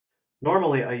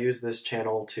Normally, I use this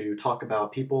channel to talk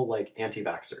about people like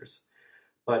anti-vaxxers,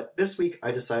 but this week I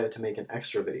decided to make an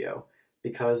extra video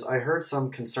because I heard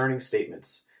some concerning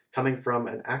statements coming from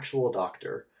an actual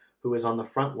doctor who is on the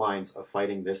front lines of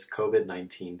fighting this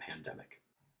COVID-19 pandemic.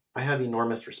 I have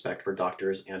enormous respect for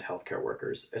doctors and healthcare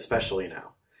workers, especially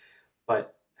now,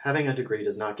 but having a degree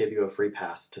does not give you a free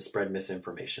pass to spread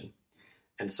misinformation.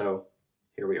 And so,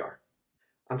 here we are.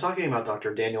 I'm talking about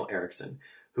Dr. Daniel Erickson,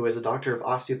 who is a doctor of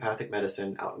osteopathic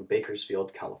medicine out in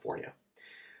Bakersfield, California.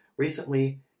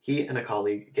 Recently, he and a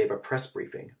colleague gave a press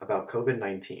briefing about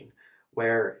COVID-19,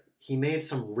 where he made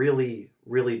some really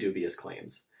dubious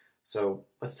claims. So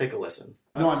let's take a listen.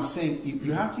 No, I'm saying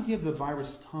you have to give the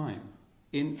virus time.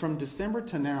 From December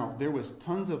to now, there was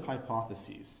tons of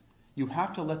hypotheses. You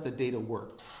have to let the data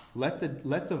work. Let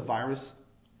the virus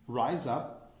rise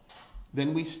up.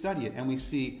 Then we study it and we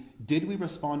see, did we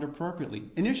respond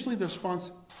appropriately? Initially, the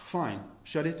response, fine,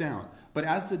 shut it down. But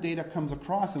as the data comes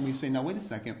across and we say, now wait a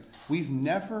second, we've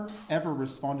never ever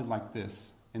responded like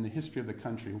this in the history of the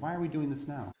country. Why are we doing this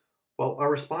now? Well, our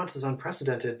response is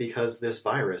unprecedented because this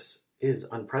virus is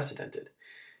unprecedented.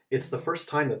 It's the first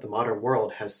time that the modern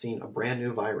world has seen a brand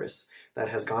new virus that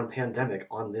has gone pandemic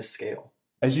on this scale.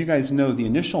 As you guys know, the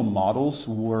initial models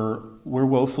were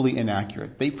woefully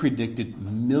inaccurate. They predicted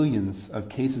millions of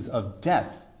cases of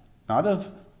death, not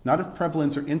of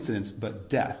prevalence or incidence,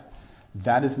 but death.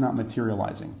 That is not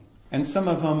materializing. And some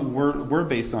of them were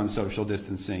based on social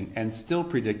distancing and still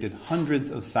predicted hundreds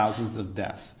of thousands of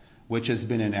deaths, which has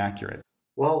been inaccurate.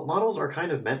 Well, models are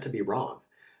kind of meant to be wrong.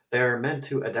 They're meant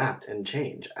to adapt and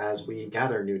change as we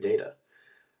gather new data.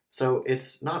 So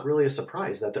it's not really a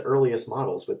surprise that the earliest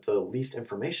models with the least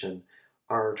information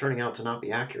are turning out to not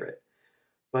be accurate.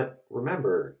 But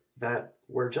remember that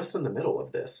we're just in the middle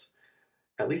of this.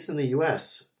 At least in the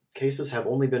US, cases have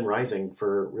only been rising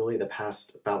for really the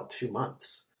past about 2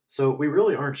 months. So we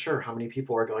really aren't sure how many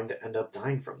people are going to end up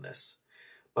dying from this.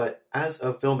 But as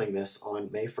of filming this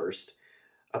on May 1st,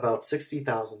 about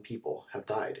 60,000 people have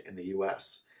died in the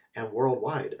US, and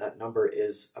worldwide that number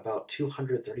is about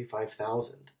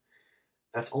 235,000.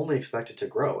 That's only expected to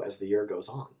grow as the year goes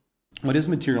on. What is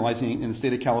materializing in the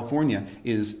state of California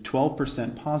is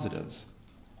 12% positives.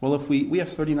 Well, if we have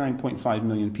 39.5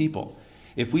 million people.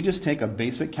 If we just take a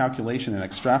basic calculation and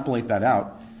extrapolate that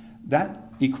out,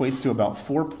 that equates to about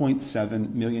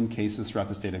 4.7 million cases throughout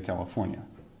the state of California,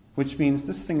 which means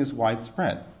this thing is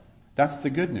widespread. That's the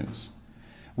good news.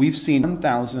 We've seen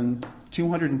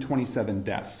 1,227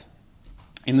 deaths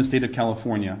in the state of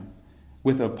California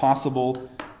with a possible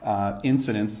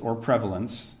incidence or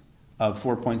prevalence of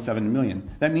 4.7 million.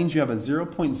 That means you have a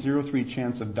 0.03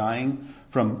 chance of dying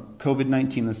from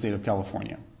COVID-19 in the state of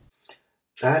California.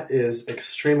 That is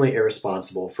extremely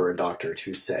irresponsible for a doctor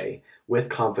to say with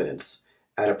confidence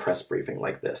at a press briefing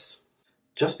like this.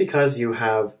 Just because you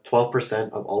have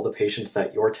 12% of all the patients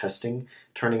that you're testing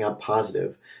turning up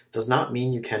positive does not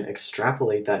mean you can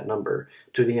extrapolate that number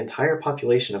to the entire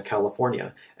population of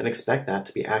California and expect that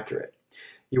to be accurate.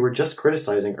 You were just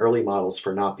criticizing early models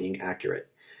for not being accurate.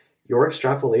 Your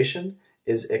extrapolation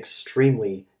is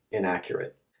extremely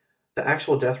inaccurate. The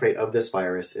actual death rate of this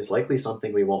virus is likely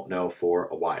something we won't know for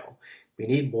a while. We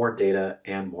need more data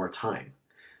and more time.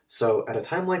 So at a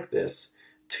time like this,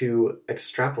 to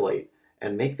extrapolate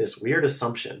and make this weird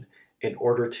assumption in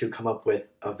order to come up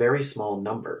with a very small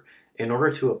number, in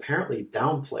order to apparently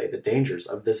downplay the dangers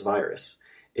of this virus,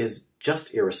 is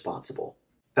just irresponsible.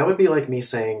 That would be like me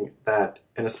saying that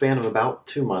in a span of about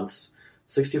 2 months,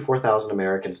 64,000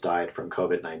 Americans died from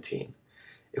COVID-19.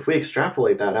 If we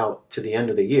extrapolate that out to the end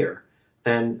of the year,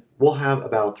 then we'll have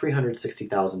about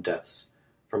 360,000 deaths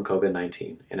from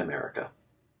COVID-19 in America.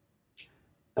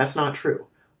 That's not true.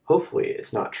 Hopefully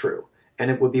it's not true,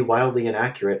 and it would be wildly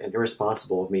inaccurate and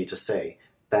irresponsible of me to say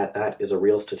that that is a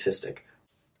real statistic.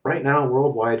 Right now,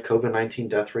 worldwide COVID-19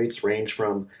 death rates range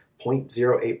from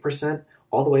 0.08%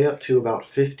 all the way up to about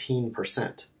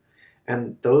 15%.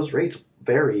 And those rates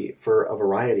vary for a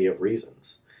variety of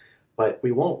reasons. But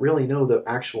we won't really know the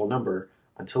actual number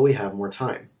until we have more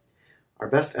time. Our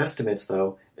best estimates,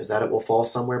 though, is that it will fall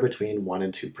somewhere between 1%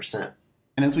 and 2%.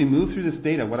 And as we move through this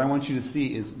data, what I want you to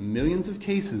see is millions of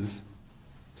cases,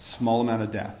 small amount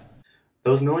of death.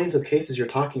 Those millions of cases you're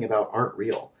talking about aren't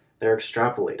real. They're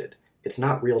extrapolated. It's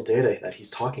not real data that he's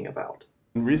talking about.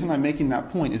 The reason I'm making that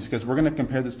point is because we're going to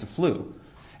compare this to flu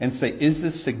and say, is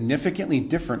this significantly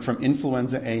different from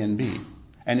influenza A and B?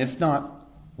 And if not,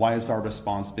 why has our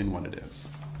response been what it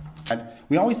is?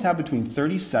 We always have between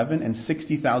 37 and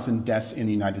 60,000 deaths in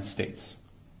the United States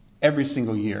every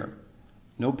single year.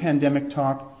 No pandemic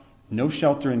talk, no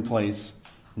shelter in place,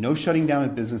 No shutting down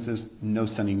of businesses, no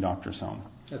sending doctors home.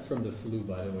 That's from the flu,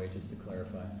 by the way, just to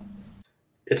clarify.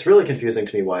 It's really confusing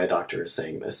to me why a doctor is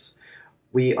saying this.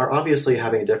 We are obviously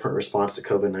having a different response to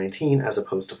COVID-19 as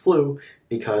opposed to flu,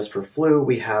 because for flu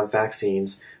we have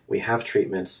vaccines, we have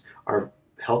treatments, our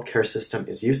healthcare system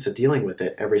is used to dealing with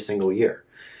it every single year.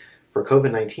 For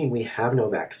COVID-19 we have no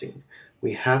vaccine,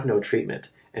 we have no treatment,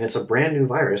 and it's a brand new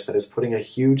virus that is putting a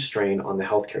huge strain on the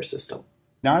healthcare system.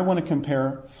 Now I want to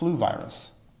compare flu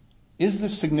virus. Is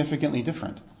this significantly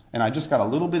different? And I just got a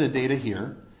little bit of data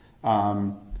here.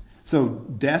 So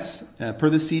deaths, per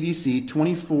the CDC,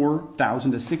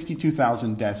 24,000 to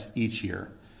 62,000 deaths each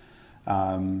year.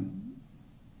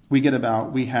 We had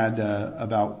about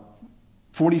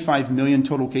 45 million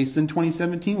total cases in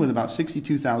 2017 with about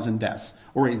 62,000 deaths,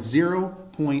 or a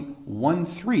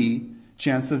 0.13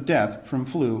 chance of death from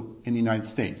flu in the United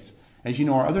States. As you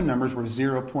know, our other numbers were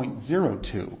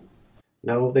 0.02.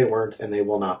 No, they weren't, and they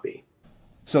will not be.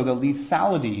 So the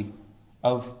lethality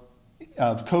of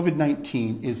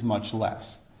COVID-19 is much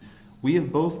less. We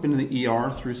have both been in the ER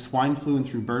through swine flu and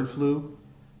through bird flu.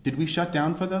 Did we shut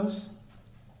down for those?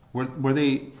 Were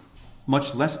they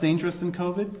much less dangerous than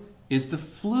COVID? Is the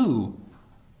flu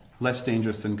less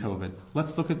dangerous than COVID?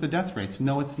 Let's look at the death rates.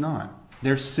 No, it's not.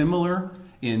 They're similar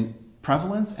in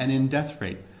prevalence and in death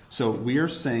rate. So we are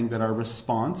saying that our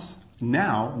response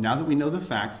now that we know the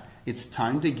facts, it's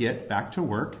time to get back to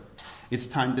work. It's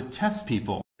time to test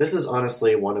people. This is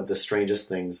honestly one of the strangest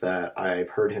things that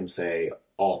I've heard him say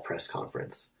all press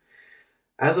conference.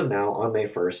 As of now, on May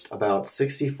 1st, about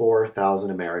 64,000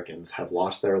 Americans have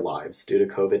lost their lives due to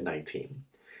COVID-19.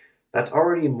 That's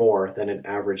already more than an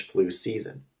average flu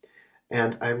season.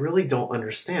 And I really don't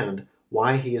understand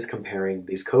why he is comparing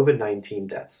these COVID-19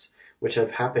 deaths, which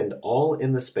have happened all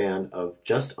in the span of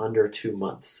just under 2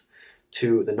 months,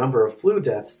 to the number of flu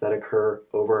deaths that occur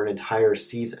over an entire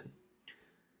season.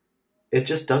 It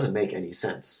just doesn't make any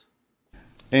sense.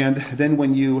 And then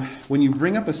when you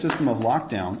bring up a system of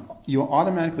lockdown, you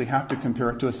automatically have to compare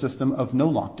it to a system of no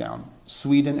lockdown.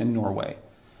 Sweden and Norway.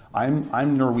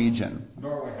 I'm Norwegian.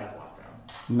 Norway has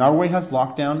lockdown. Norway has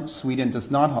lockdown. Sweden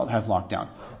does not have lockdown.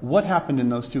 What happened in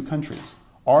those two countries?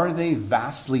 Are they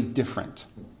vastly different?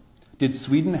 Did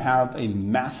Sweden have a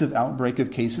massive outbreak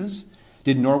of cases?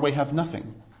 Did Norway have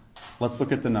nothing? Let's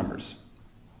look at the numbers.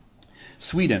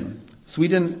 Sweden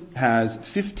has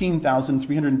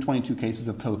 15,322 cases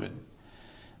of COVID.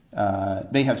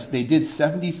 They did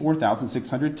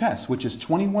 74,600 tests, which is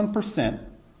 21%,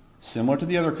 similar to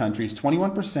the other countries.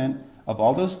 21% of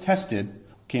all those tested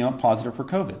came out positive for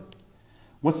COVID.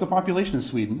 What's the population of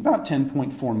Sweden? About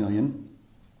 10.4 million.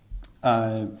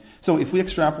 So if we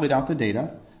extrapolate out the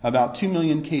data, about 2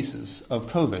 million cases of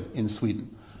COVID in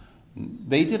Sweden.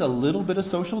 They did a little bit of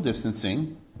social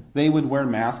distancing. They would wear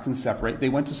masks and separate. They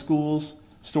went to schools,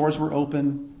 stores were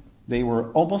open. They were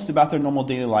almost about their normal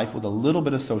daily life with a little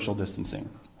bit of social distancing.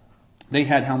 They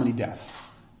had how many deaths?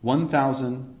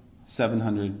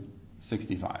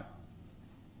 1,765.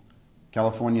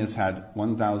 California's had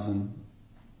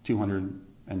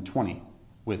 1,220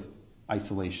 with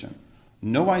isolation.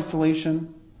 No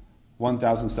isolation,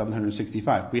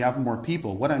 1,765. We have more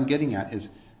people. What I'm getting at is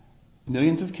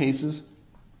millions of cases,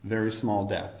 very small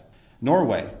death.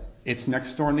 Norway, its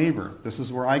next door neighbor. This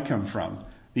is where I come from.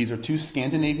 These are two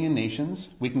Scandinavian nations.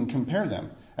 We can compare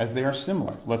them as they are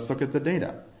similar. Let's look at the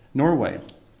data. Norway,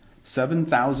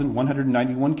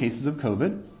 7,191 cases of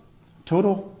COVID.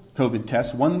 Total COVID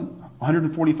tests,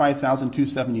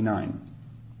 145,279.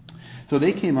 So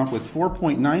they came up with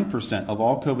 4.9% of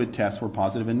all COVID tests were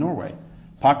positive in Norway.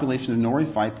 Population of Norway,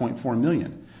 5.4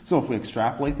 million. So if we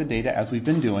extrapolate the data as we've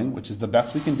been doing, which is the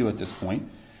best we can do at this point,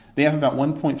 they have about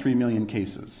 1.3 million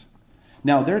cases.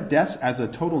 Now their deaths as a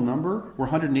total number were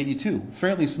 182,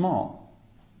 fairly small,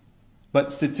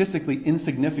 but statistically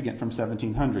insignificant from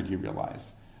 1,700, you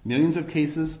realize. Millions of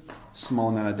cases, small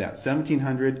amount of deaths.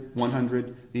 1,700,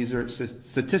 100, these are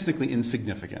statistically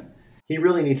insignificant. He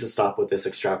really needs to stop with this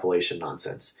extrapolation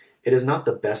nonsense. It is not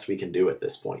the best we can do at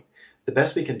this point. The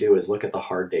best we can do is look at the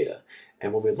hard data.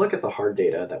 And when we look at the hard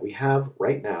data that we have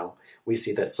right now, we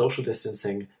see that social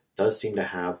distancing does seem to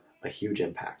have a huge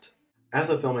impact. As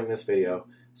of filming this video,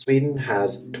 Sweden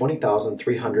has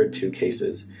 20,302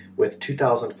 cases with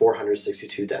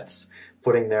 2,462 deaths,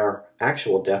 putting their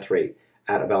actual death rate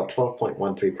at about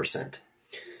 12.13%.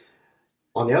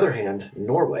 On the other hand,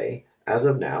 Norway, as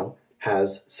of now,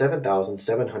 has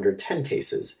 7,710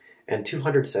 cases and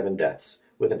 207 deaths,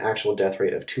 with an actual death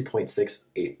rate of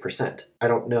 2.68%. I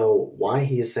don't know why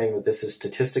he is saying that this is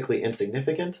statistically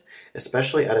insignificant,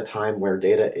 especially at a time where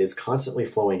data is constantly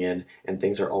flowing in and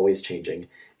things are always changing.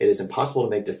 It is impossible to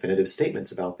make definitive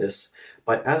statements about this,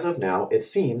 but as of now, it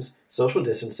seems social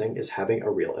distancing is having a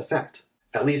real effect.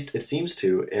 At least it seems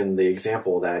to in the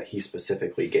example that he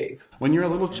specifically gave. When you're a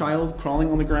little child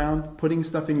crawling on the ground, putting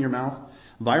stuff in your mouth,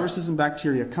 viruses and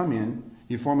bacteria come in,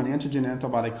 you form an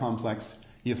antigen-antibody complex,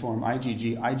 you form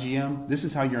IgG, IgM. This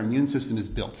is how your immune system is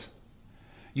built.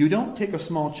 You don't take a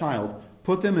small child,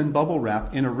 put them in bubble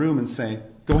wrap in a room and say,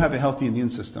 go have a healthy immune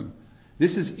system.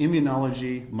 This is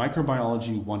immunology,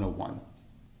 microbiology 101.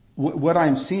 What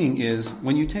I'm seeing is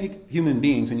when you take human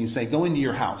beings and you say, go into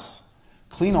your house,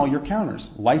 clean all your counters,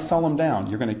 Lysol them down.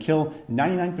 You're going to kill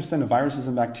 99% of viruses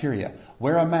and bacteria.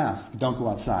 Wear a mask, don't go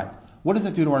outside. What does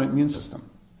that do to our immune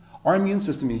system? Our immune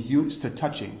system is used to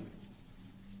touching.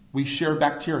 We share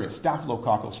bacteria,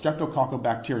 staphylococcal, streptococcal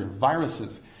bacteria,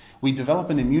 viruses. We develop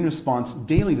an immune response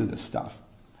daily to this stuff.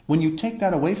 When you take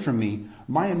that away from me,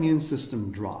 my immune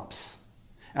system drops.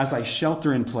 As I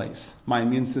shelter in place, my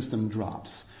immune system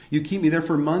drops. You keep me there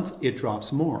for months, it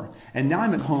drops more. And now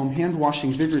I'm at home, hand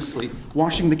washing vigorously,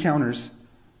 washing the counters,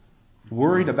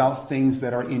 worried about things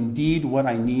that are indeed what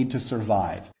I need to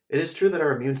survive. It is true that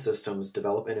our immune systems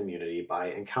develop an immunity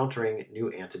by encountering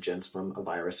new antigens from a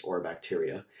virus or a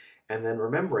bacteria, and then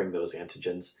remembering those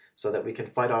antigens so that we can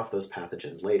fight off those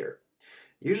pathogens later.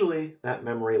 Usually, that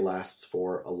memory lasts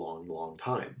for a long, long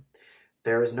time.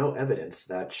 There is no evidence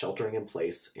that sheltering in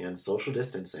place and social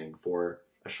distancing for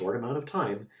a short amount of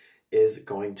time is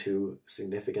going to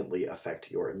significantly affect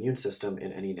your immune system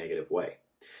in any negative way.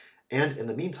 And in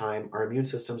the meantime, our immune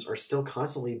systems are still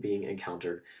constantly being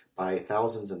encountered by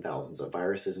thousands and thousands of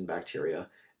viruses and bacteria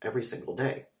every single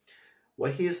day.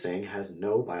 What he is saying has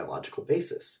no biological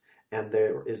basis, and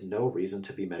there is no reason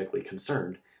to be medically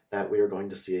concerned that we are going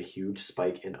to see a huge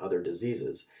spike in other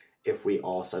diseases if we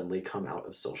all suddenly come out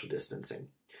of social distancing.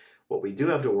 What we do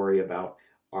have to worry about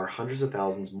are hundreds of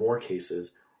thousands more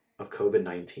cases of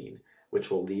COVID-19,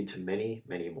 which will lead to many,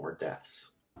 many more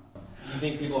deaths. You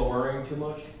think people are worrying too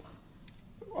much?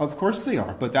 Of course they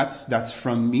are, but that's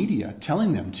from media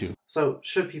telling them to. So,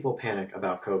 should people panic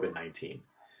about COVID-19?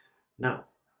 No,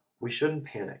 we shouldn't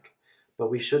panic,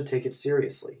 but we should take it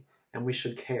seriously, and we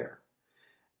should care.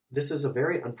 This is a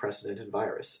very unprecedented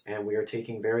virus, and we are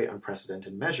taking very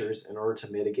unprecedented measures in order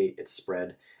to mitigate its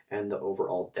spread and the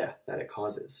overall death that it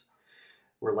causes.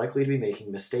 We're likely to be making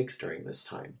mistakes during this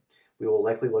time. We will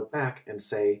likely look back and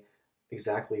say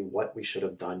exactly what we should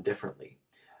have done differently.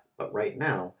 But right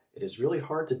now, it is really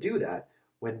hard to do that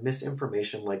when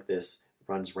misinformation like this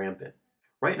runs rampant.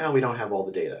 Right now, we don't have all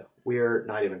the data. We're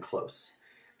not even close.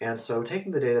 And so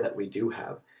taking the data that we do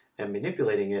have and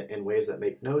manipulating it in ways that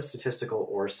make no statistical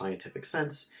or scientific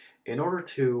sense in order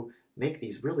to make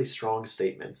these really strong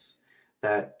statements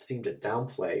that seem to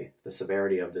downplay the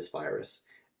severity of this virus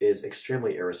is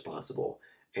extremely irresponsible,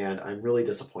 and I'm really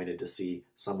disappointed to see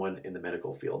someone in the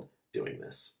medical field doing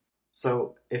this.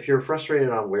 So if you're frustrated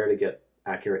on where to get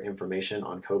accurate information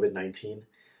on COVID-19,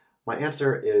 my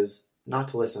answer is not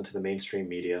to listen to the mainstream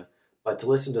media, but to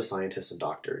listen to scientists and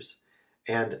doctors.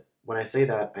 And when I say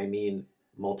that, I mean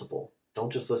multiple.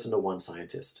 Don't just listen to one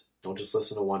scientist. Don't just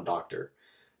listen to one doctor.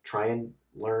 Try and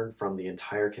learn from the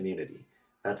entire community.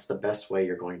 That's the best way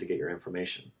you're going to get your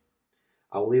information.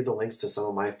 I will leave the links to some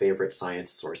of my favorite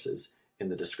science sources in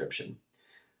the description.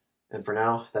 And for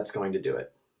now, that's going to do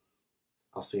it.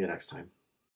 I'll see you next time.